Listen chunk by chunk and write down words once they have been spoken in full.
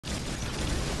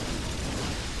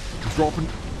He's dropping.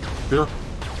 Here.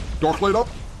 Dark light up.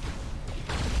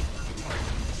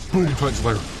 Boom, Titan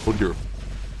Slayer. Oh dear.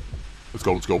 Let's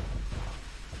go, let's go.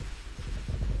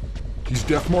 He's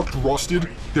death marked, rusted.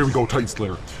 There we go, Titan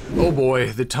Slayer. Oh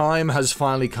boy, the time has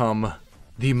finally come.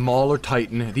 The Mauler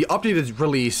Titan, the update is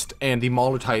released, and the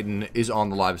Mauler Titan is on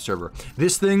the live server.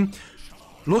 This thing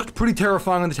looked pretty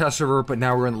terrifying on the test server, but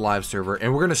now we're in the live server,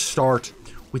 and we're gonna start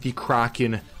with the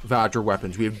Kraken Vajra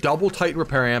weapons. We have double Titan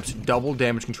repair amps, double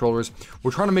damage controllers.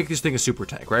 We're trying to make this thing a super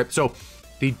tank, right? So,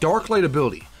 the Dark Light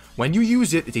ability, when you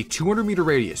use it, it's a 200-meter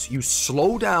radius. You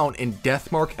slow down and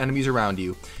death mark enemies around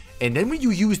you, and then when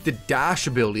you use the dash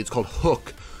ability, it's called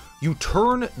Hook, you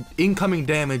turn incoming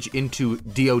damage into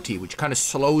DOT, which kind of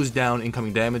slows down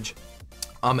incoming damage.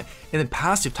 And then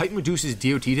passive, Titan reduces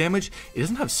DOT damage. It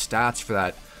doesn't have stats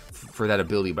for that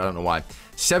ability, but I don't know why.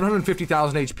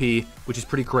 750,000 HP, which is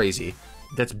pretty crazy.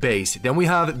 That's base. Then we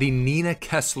have the Nina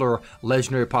Kessler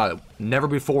Legendary Pilot, never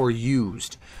before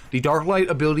used. The Dark Light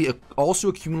ability also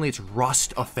accumulates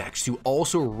rust effects to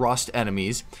also rust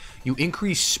enemies. You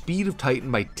increase speed of Titan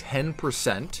by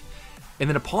 10%. And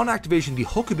then upon activation, the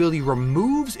Hook ability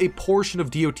removes a portion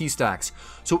of DOT stacks.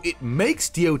 So it makes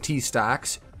DOT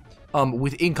stacks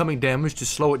with incoming damage to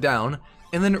slow it down,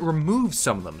 and then it removes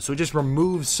some of them. So it just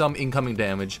removes some incoming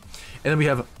damage. And then we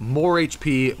have more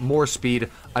HP, more speed.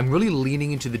 I'm really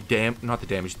leaning into the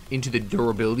into the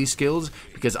durability skills,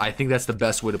 because I think that's the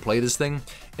best way to play this thing.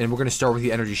 And we're gonna start with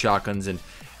the energy shotguns, and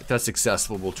if that's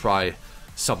successful, we'll try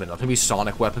something else. Maybe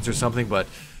sonic weapons or something, but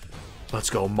let's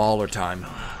go, Mauler time.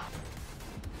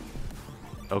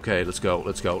 Okay, let's go,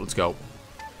 let's go, let's go.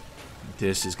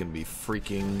 This is gonna be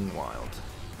freaking wild.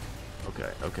 Okay,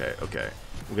 okay, okay.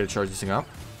 We're gonna charge this thing up.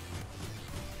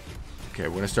 Okay,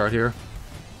 we're gonna start here.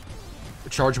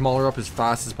 Charge Mauler up as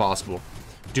fast as possible.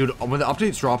 Dude, when the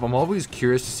updates drop, I'm always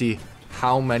curious to see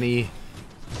how many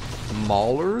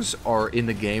Maulers are in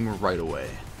the game right away.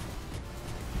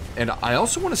 And I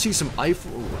also want to see some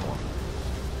Eiffel.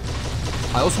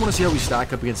 I also want to see how we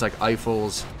stack up against like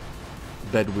Eiffels,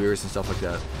 Bedweirs, and stuff like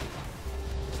that.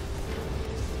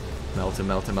 Melt him,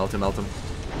 melt him, melt him, melt him.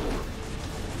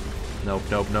 Nope,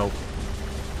 nope, nope.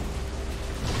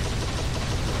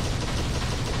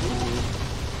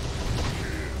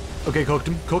 Okay, cooked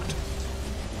him, cooked.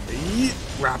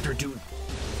 Raptor, dude.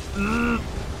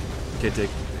 Okay,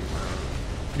 take.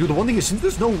 Dude, the one thing is, since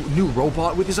there's no new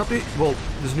robot with this update, well,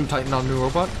 there's a new Titan, not a new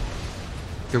robot,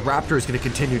 the Raptor is going to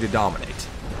continue to dominate.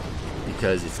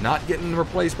 Because it's not getting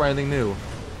replaced by anything new.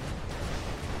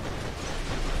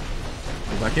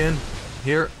 Go back in.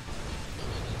 Here.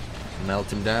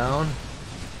 Melt him down.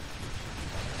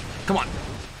 Come on.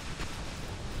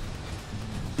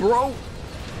 Bro.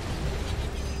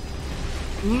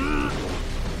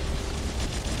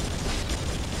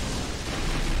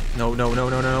 No, no, no, no,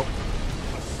 no, no.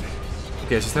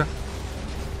 Okay, is this there?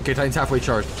 Okay, Titan's halfway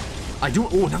charged. I do.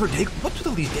 Oh, another Dagon. What's with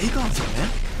all these Dagons here,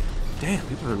 man? Damn,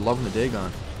 people are loving the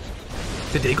Dagon.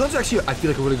 The Dagon's actually, I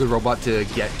feel like, a really good robot to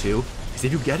get too. Because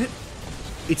if you get it,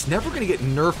 it's never going to get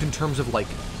nerfed in terms of, like,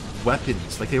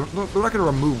 weapons. Like, they're not going to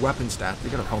remove weapon stats. They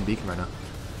got a home beacon right now.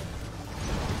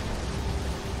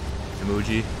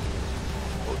 Emoji.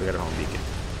 Oh, they got a home beacon.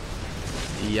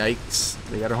 Yikes.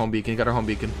 They got a home beacon. Got a home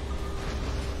beacon.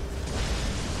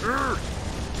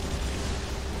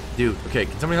 Dude, okay,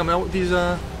 can somebody help me out with these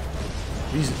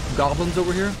goblins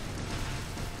over here?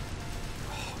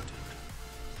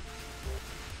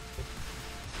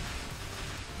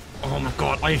 Oh my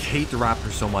god, I hate the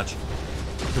Raptor so much.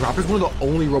 The Raptor's one of the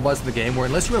only robots in the game where,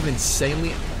 unless you have an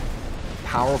insanely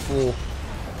powerful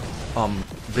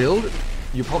build,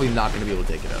 you're probably not going to be able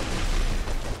to take it out.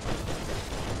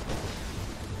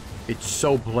 It's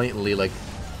so blatantly, like,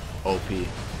 OP. He's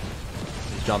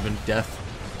jumping. Death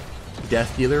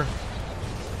dealer.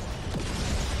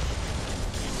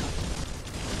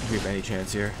 Do we have any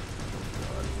chance here?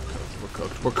 We're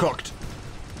cooked. We're cooked.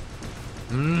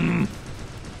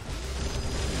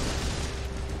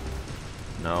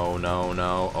 No, no,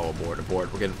 no. Oh, abort,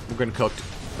 abort. We're getting cooked.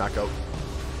 Back out.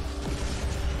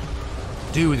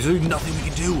 Dude, there's nothing we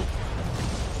can do.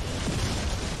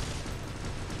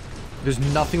 There's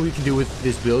nothing we can do with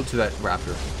this build to that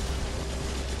Raptor.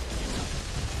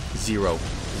 Zero.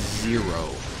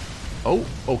 Zero. Oh,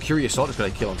 Curious Assault is gonna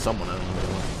kill on someone. I don't know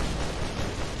what.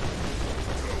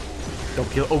 Don't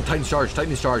kill. Oh, Titan's charged.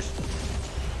 Titan is charged.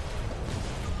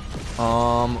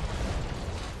 I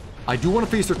do want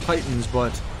to face their Titans,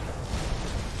 but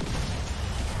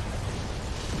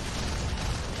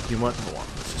you want? Hold on.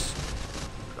 Let's just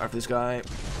go after this guy.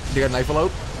 They got an Eiffel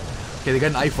out. Okay, they got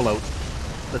an Eiffel out.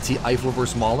 Let's see, Eiffel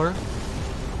versus Mauler.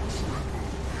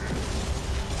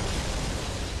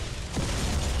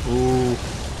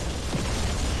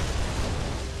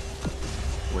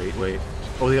 Wait.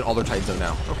 Oh, they got all their Titans out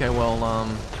now. Okay, well, let's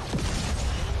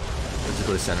just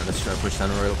go to center. Let's try to push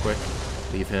center real quick.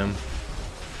 Leave him.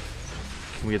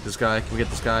 Can we get this guy? Can we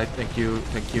get this guy? Thank you.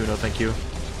 Thank you. No, thank you.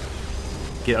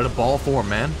 Get out of ball form,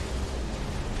 man.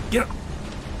 Get up.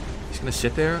 He's gonna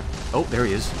sit there. Oh, there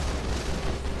he is.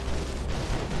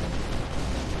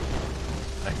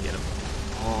 I can get him.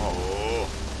 Oh.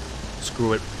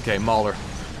 Screw it. Okay, Mauler.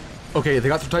 Okay, they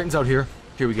got their Titans out here.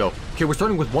 Here we go. Okay, we're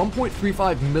starting with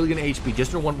 1.35 million HP,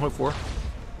 just under 1.4.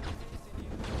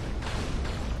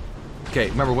 Okay,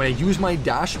 remember, when I use my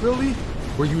dash ability,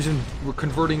 we're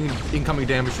converting incoming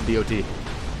damage to DOT.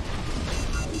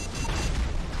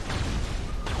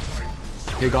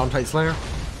 Okay, got him, Titan Slayer.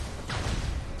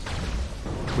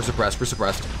 We're suppressed, we're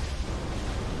suppressed.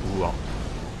 Ooh, well,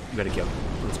 we gotta kill him.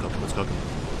 Let's cook him, let's cook him.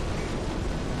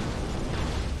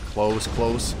 Close,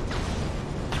 close.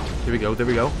 There we go, there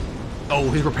we go. Oh,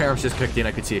 his repair's just kicked in,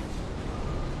 I could see.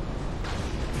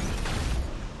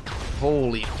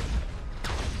 Holy.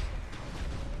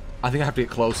 I think I have to get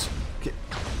close. Okay.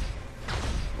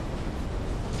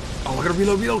 Oh, I gotta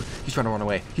reload, reload. He's trying to run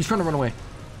away. He's trying to run away.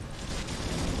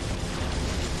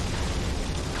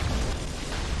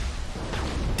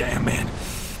 Damn, man.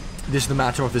 This is the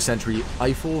matchup of the century.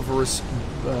 Eiffel versus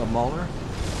Mauler.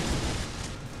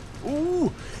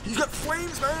 Ooh, he's got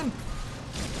flames, man.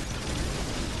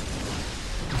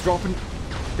 He's dropping.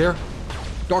 There.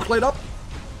 Dark light up.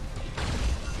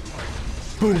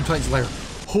 Boom, Titan Slayer.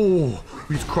 Oh,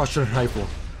 we just crushed an Eiffel.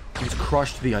 We just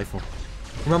crushed the Eiffel.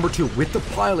 Remember too, with the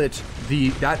pilot,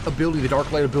 that ability, the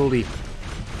dark light ability,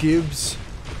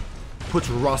 puts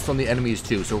rust on the enemies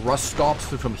too. So rust stops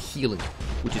them from healing,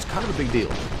 which is kind of a big deal,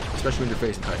 especially when you're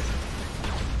facing Titan.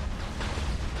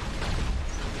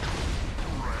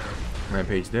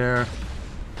 Rampage there.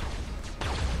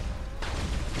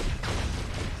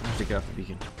 I have to get off the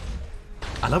beacon.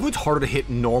 I love how it's harder to hit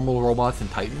normal robots than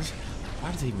Titans.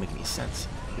 Why does it even make any sense?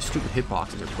 The stupid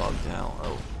hitboxes are bugged now.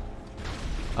 Oh.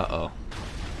 Uh-oh.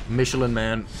 Michelin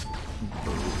man.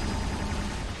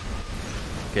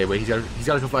 Okay, wait, he's got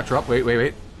a deflector up. Wait, wait,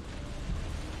 wait.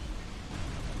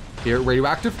 Here,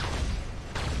 radioactive.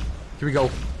 Here we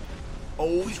go.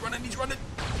 Oh, he's running, he's running.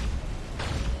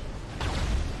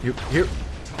 Here, here.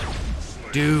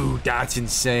 Dude, that's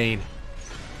insane.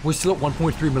 We're still at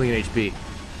 1.3 million HP.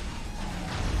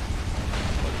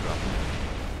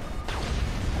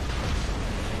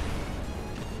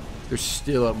 They're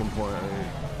still at 1 point.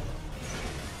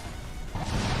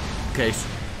 Okay, so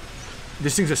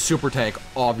this thing's a super tank,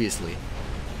 obviously.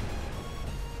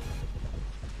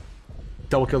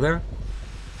 Double kill there.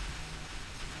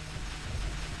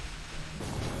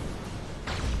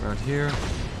 Around here.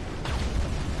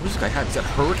 What does this guy have? Is that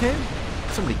Hurricane?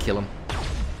 Somebody kill him.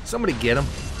 Somebody get him.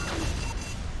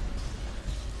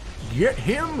 Get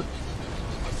him!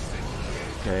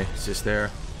 Okay, it's just there.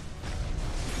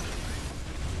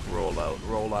 Roll out,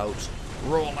 roll out,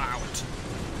 roll out.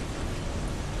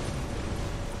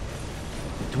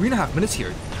 3.5 minutes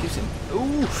here. Gives him.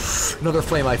 Ooh, another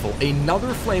flame Eiffel.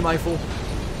 Another flame Eiffel.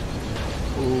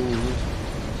 Ooh.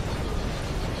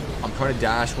 I'm trying to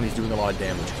dash when he's doing a lot of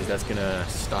damage because that's gonna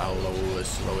slow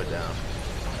it down.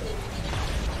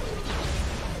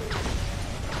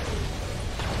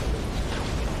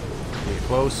 Get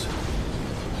close.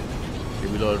 Okay,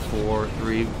 reload 4,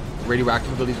 3.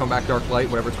 Radioactive abilities come back, dark light,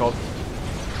 whatever it's called.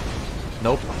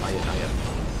 Nope, not yet, not yet.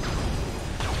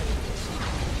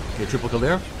 Okay, triple kill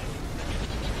there.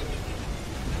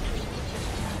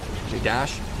 Okay,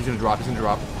 dash. He's gonna drop, he's gonna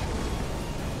drop.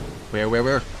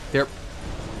 Where? There.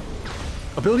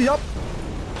 Ability up.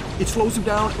 It slows him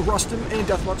down, rust him, and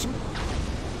death marks him.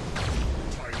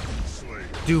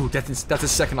 Dude, that's a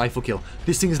second Eiffel kill.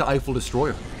 This thing is the Eiffel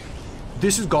Destroyer.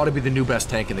 This has got to be the new best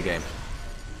tank in the game.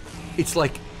 It's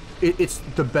like, it's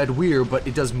the Bedouin, but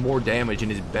it does more damage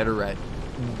and is better at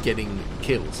getting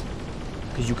kills.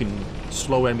 Because you can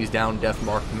slow enemies down, death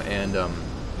mark them, and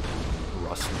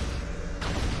rust them.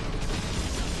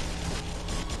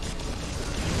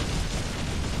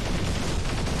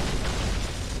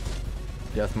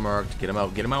 Death marked. Get him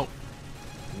out. Get him out.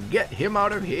 Get him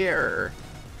out of here.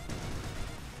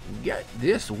 Get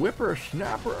this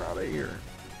whippersnapper out of here.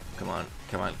 Come on.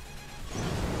 Come on.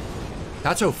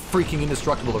 That's how freaking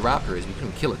indestructible the Raptor is. We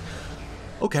couldn't kill it.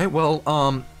 Okay,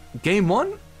 well, game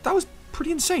one, that was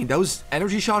pretty insane. That was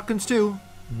energy shotguns too.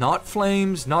 Not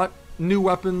flames, not new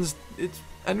weapons. It's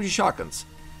energy shotguns.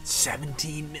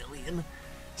 17 million.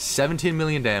 17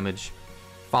 million damage.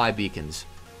 5 beacons.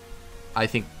 I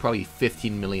think probably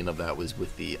 15 million of that was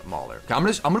with the Mauler. Okay, I'm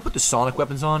gonna put the sonic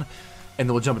weapons on, and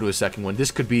then we'll jump into a second one.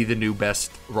 This could be the new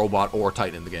best robot or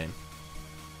Titan in the game.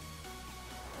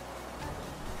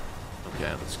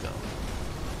 Okay, let's go.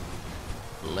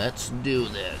 Let's do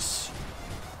this.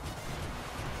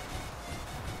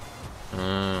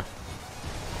 I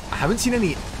haven't seen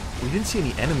any... We didn't see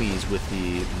any enemies with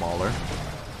the Mauler.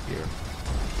 Here.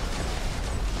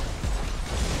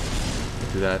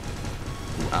 Do that.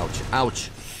 Ooh, ouch. Ouch.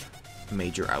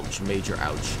 Major ouch. Major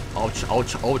ouch. Ouch.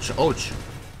 Ouch. Ouch. Ouch.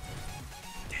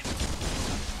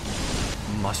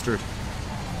 Damn. Mustard.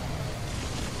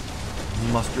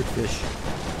 Mustard fish.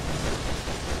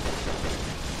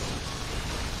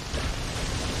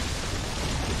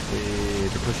 Okay,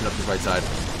 they're pushing up the right side.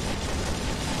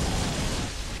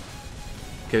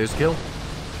 Okay, there's a kill.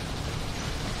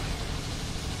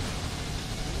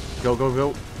 Go, go,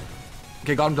 go.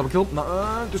 Okay, got him, double kill.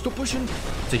 They're still pushing.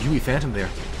 It's a Huey Phantom there.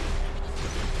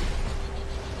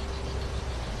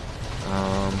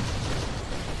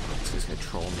 This guy's gonna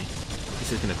troll me.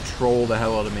 This is gonna troll the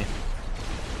hell out of me.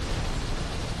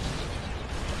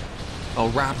 Oh,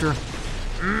 Raptor.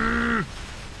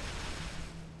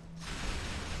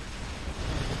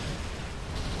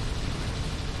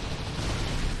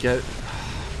 Get...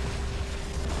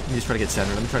 Let me just try to get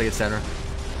center. Let me try to get center.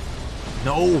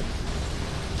 No!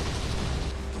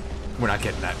 We're not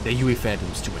getting that. The UE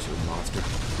Phantom's too much of a monster.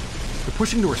 They're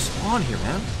pushing to our spawn here,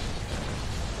 man.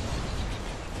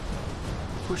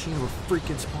 Pushing to a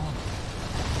freaking spawn.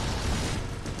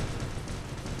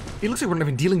 It looks like we're not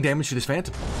even dealing damage to this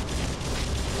Phantom.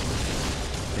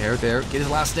 There, there. Get his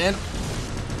last stand.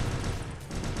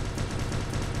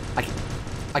 I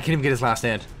can't even get his last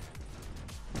stand.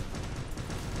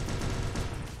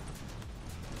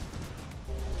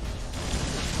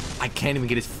 I can't even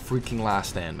get his freaking last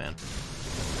stand, man.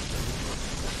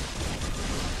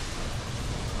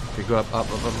 Okay, go up, up,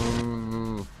 up, up.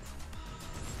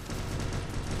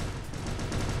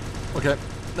 Okay.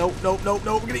 No, no, no,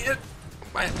 no. We're gonna hit.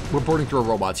 We're boarding through our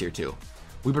robots here, too.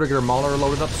 We better get our Mauler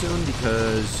loaded up soon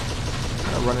because I'm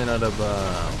kind of running out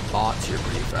of bots here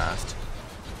pretty fast.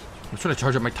 I'm trying to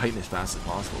charge up my Titan as fast as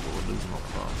possible, but we're losing all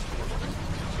the bots.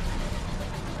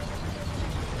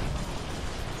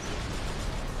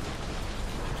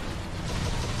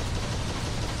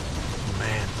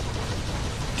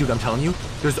 Dude, I'm telling you,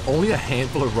 there's only a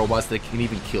handful of robots that can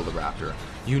even kill the Raptor.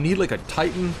 You need like a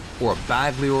Titan or a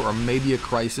Baglior or maybe a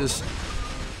Crisis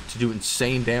to do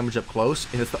insane damage up close,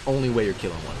 and it's the only way you're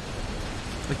killing one.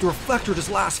 Like, the Reflector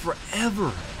just lasts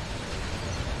forever.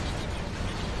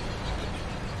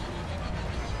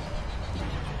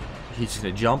 He's just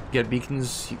gonna jump, get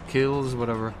beacons, kills,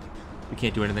 whatever. We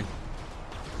can't do anything.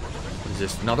 What is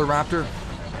this? Another Raptor?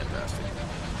 Fantastic.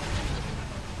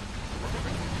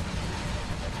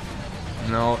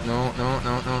 No, no, no,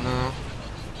 no, no, no.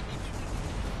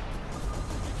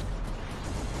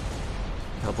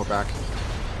 Teleport back.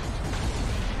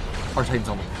 Our Titan's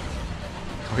on me.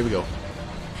 Oh, here we go.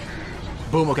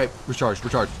 Boom, okay. Recharge,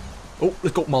 recharge. Oh,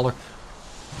 let's go, Mauler.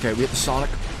 Okay, we hit the Sonic.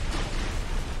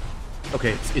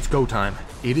 Okay, it's go time.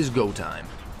 It is go time.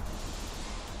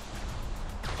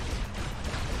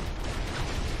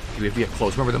 We have to get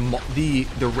close. Remember, the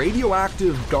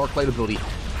radioactive dark light ability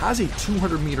has a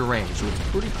 200-meter range, so it's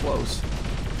pretty close.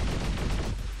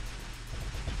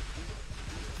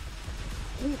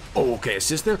 Oh, okay,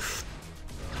 assist there.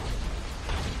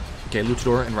 Okay,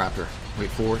 Luchador and Raptor. Wait,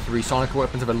 4, 3. Sonic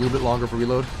weapons have a little bit longer for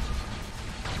reload.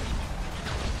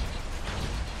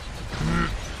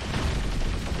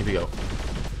 Here we go.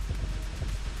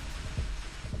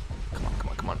 Come on, come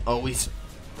on, come on. Oh, he's...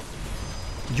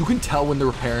 You can tell when the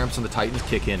repair amps on the Titans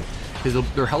kick in, because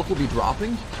their health will be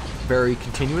dropping very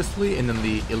continuously, and then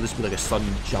it'll just be like a sudden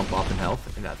jump up in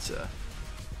health, and that's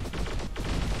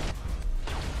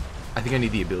I think I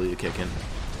need the ability to kick in.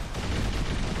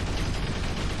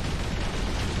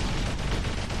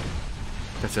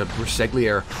 That's a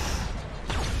Berseglier.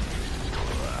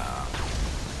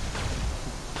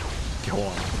 Okay, hold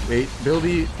on. Wait,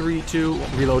 ability 3, 2,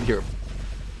 reload here.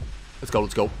 Let's go,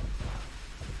 let's go.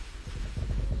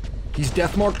 He's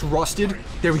death marked, rusted.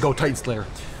 There we go, Titan Slayer.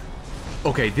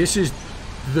 Okay, this is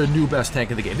the new best tank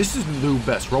in the game. This is the new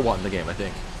best robot in the game, I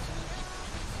think.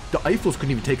 The Eiffels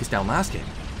couldn't even take us down last game.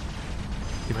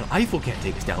 If an Eiffel can't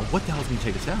take us down, what the hell is going to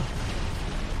take us down?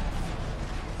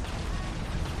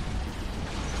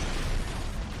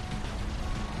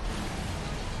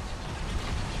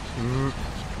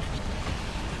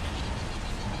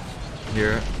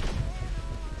 Here.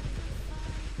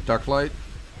 Dark light.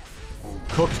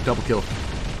 Cooked, double kill.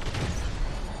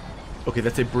 Okay,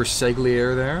 that's a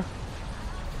Berseglier there.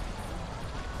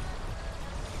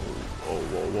 Whoa,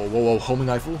 whoa, whoa, whoa, whoa, homing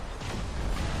Eiffel.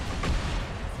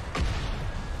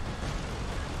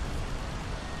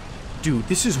 Dude,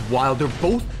 this is wild. They're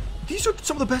both... These are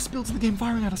some of the best builds in the game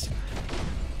firing at us.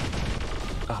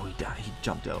 Oh, he died. He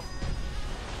jumped out.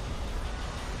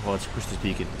 Well, let's push this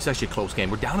beacon. It's actually a close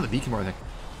game. We're down to the beacon more, I think.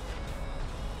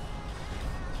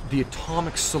 The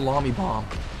atomic salami bomb.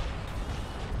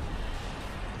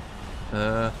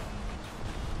 Okay,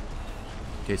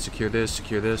 secure this,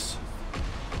 secure this.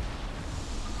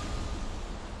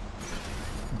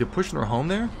 They're pushing her home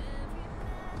there?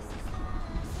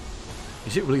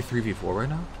 Is it really 3v4 right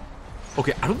now?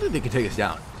 Okay, I don't think they can take us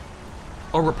down.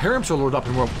 Our repair imps are loaded up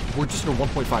and we're just in a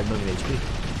 1.5 million HP.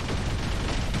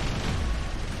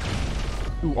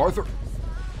 Ooh, Arthur.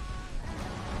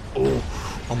 Oh,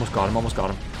 almost got him, almost got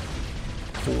him.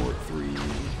 4, 3,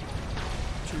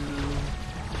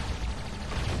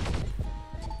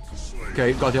 2.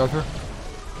 Okay, got the Arthur.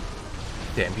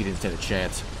 Damn, he didn't stand a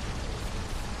chance.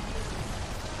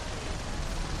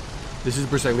 This is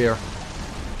Berserklier.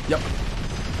 Yep.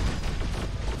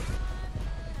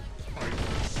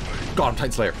 Got him,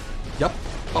 Titan Slayer. Yep.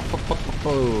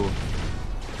 Oh.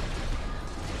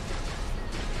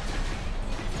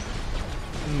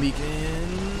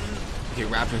 Beacon. Okay,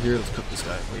 Raptor here. Let's cook this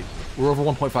guy. Wait. We're over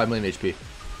 1.5 million HP.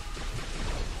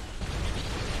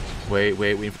 Wait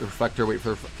for the reflector. Wait for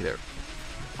the reflector. There.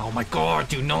 Oh my god,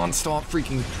 dude. Non-stop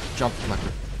freaking jump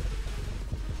reflector.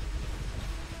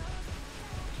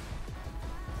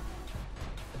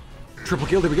 Triple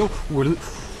kill. There we go. We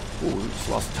just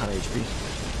lost a ton of HP.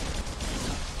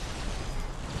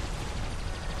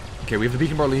 Okay, we have the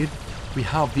beacon bar lead. We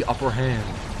have the upper hand.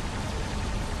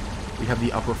 We have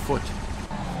the upper foot.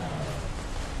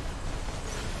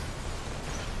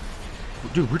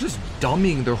 Dude, we're just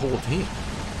dumbing their whole team.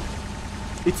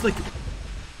 It's like...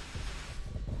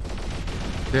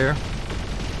 There.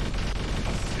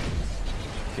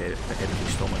 Okay, that guy didn't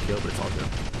stole my kill, but it's all good.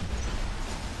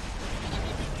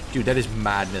 Dude, that is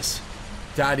madness.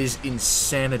 That is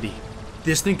insanity.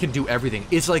 This thing can do everything.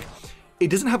 It's like... It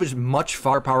doesn't have as much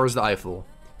firepower as the Eiffel.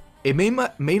 It may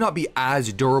not be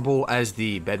as durable as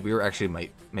the Bedwehr. Actually,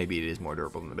 maybe it is more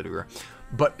durable than the Bedwehr.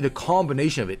 But the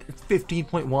combination of it,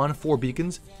 15.1, 4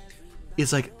 beacons,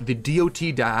 is like the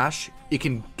DOT dash. It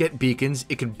can get beacons.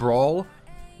 It can brawl.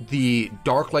 The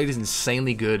Dark Light is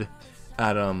insanely good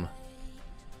at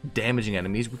damaging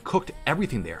enemies. We cooked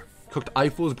everything there. Cooked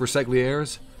Eiffels,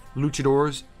 Berserkliers,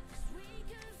 Luchadors.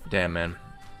 Damn, man.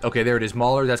 Okay, there it is.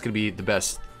 Mauler, that's going to be the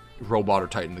best robot or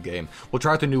Titan in the game. We'll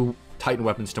try out the new Titan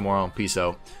weapons tomorrow. Peace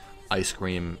out. Ice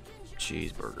cream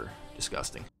cheeseburger.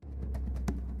 Disgusting.